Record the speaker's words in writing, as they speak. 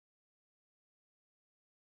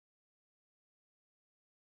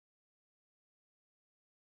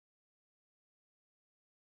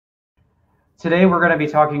Today we're going to be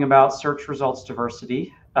talking about search results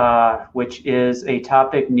diversity, which is a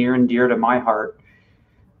topic near and dear to my heart.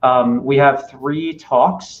 We have 3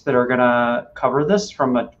 talks that are going to cover this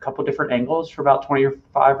from a couple different angles for about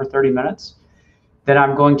 25 or 30 minutes. Then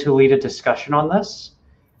I'm going to lead a discussion on this.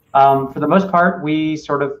 For the most part, we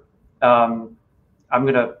sort of, I'm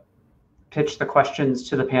going to pitch the questions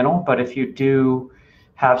to the panel, but if you do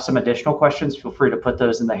have some additional questions, feel free to put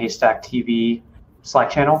those in the Haystack TV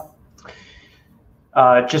Slack channel.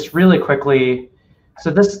 Just really quickly,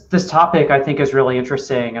 so this topic I think is really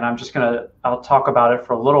interesting, and I'll talk about it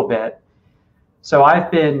for a little bit. So I've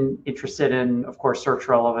been interested in, of course, search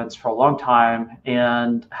relevance for a long time,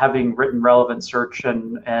 and having written relevant search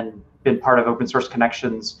and been part of open source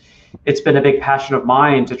connections, it's been a big passion of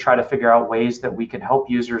mine to try to figure out ways that we can help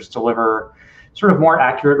users deliver sort of more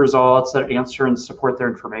accurate results that answer and support their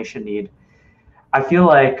information need. I feel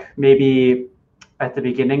like maybe at the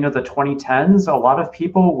beginning of the 2010s, a lot of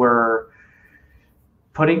people were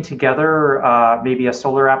putting together maybe a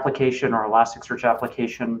Solr application or Elasticsearch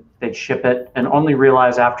application. They'd ship it and only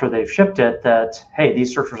realize after they've shipped it that, hey,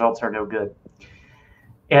 these search results are no good.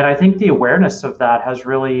 And I think the awareness of that has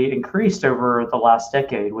really increased over the last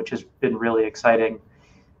decade, which has been really exciting.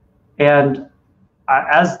 And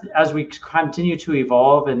as we continue to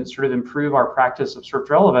evolve and sort of improve our practice of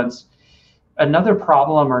search relevance, another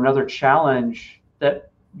problem or another challenge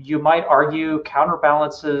that you might argue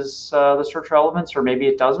counterbalances the search relevance, or maybe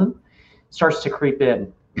it doesn't, starts to creep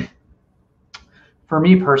in. For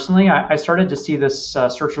me personally, I started to see this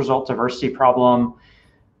search result diversity problem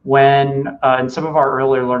when in some of our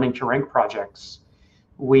earlier learning to rank projects,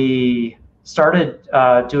 we started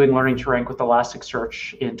doing learning to rank with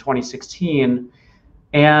Elasticsearch in 2016.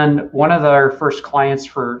 And one of our first clients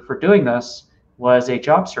for doing this was a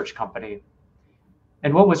job search company.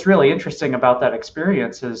 And what was really interesting about that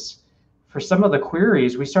experience is for some of the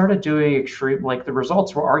queries, we started doing the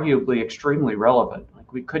results were arguably extremely relevant.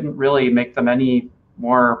 Like we couldn't really make them any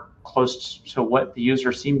more close to what the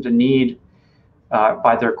user seemed to need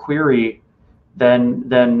by their query then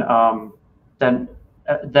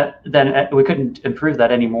we couldn't improve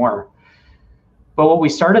that anymore. But what we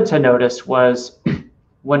started to notice was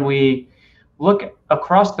when we look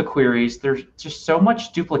across the queries, there's just so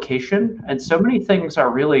much duplication and so many things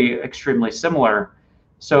are really extremely similar.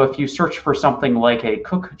 So if you search for something like a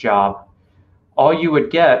cook job, all you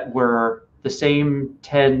would get were the same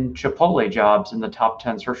 10 Chipotle jobs in the top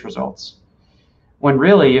 10 search results. When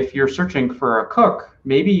really, if you're searching for a cook,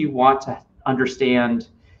 maybe you want to understand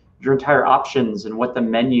your entire options and what the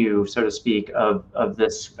menu, so to speak, of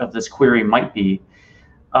this query might be.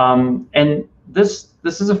 And this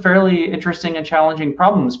is a fairly interesting and challenging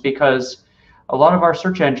problems because a lot of our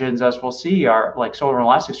search engines, as we'll see, are like Solr and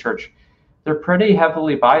Elasticsearch. They're pretty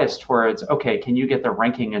heavily biased towards, okay, can you get the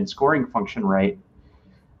ranking and scoring function right?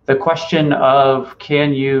 The question of,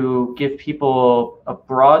 can you give people a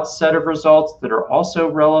broad set of results that are also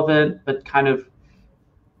relevant, but kind of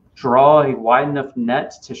draw a wide enough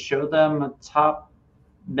net to show them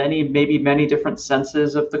maybe many different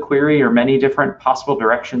senses of the query or many different possible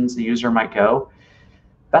directions the user might go.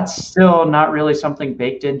 That's still not really something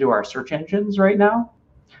baked into our search engines right now.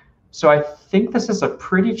 So I think this is a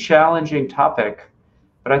pretty challenging topic,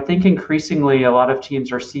 but I think increasingly a lot of teams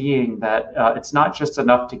are seeing that it's not just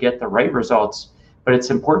enough to get the right results, but it's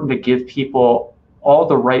important to give people all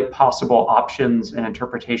the right possible options and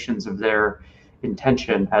interpretations of their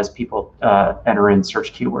intention as people enter in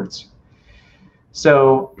search keywords.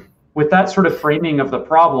 So with that sort of framing of the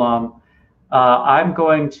problem, I'm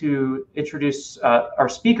going to introduce our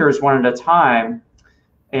speakers one at a time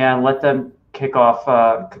and let them kick off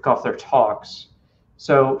their talks.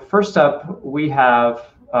 So first up, we have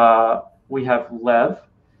Lev,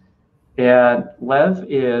 and Lev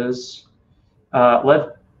is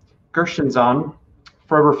Lev Gershenzon.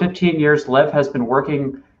 For over 15 years, Lev has been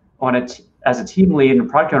working on it as a team lead and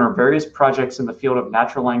product owner of various projects in the field of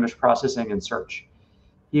natural language processing and search.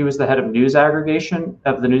 He was the head of the news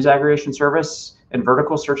aggregation service and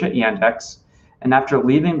vertical search at Yandex, and after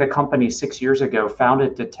leaving the company 6 years ago,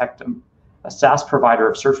 founded Detectum, a SaaS provider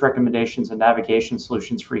of search recommendations and navigation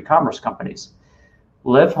solutions for e-commerce companies.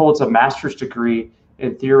 Lev holds a master's degree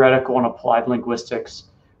in theoretical and applied linguistics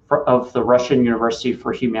of the Russian University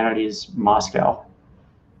for Humanities, Moscow.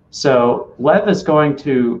 So Lev is going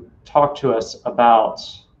to talk to us about,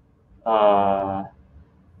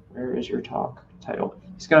 where is your talk title?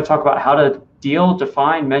 He's going to talk about how to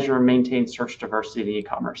define, measure, and maintain search diversity in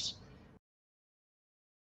e-commerce.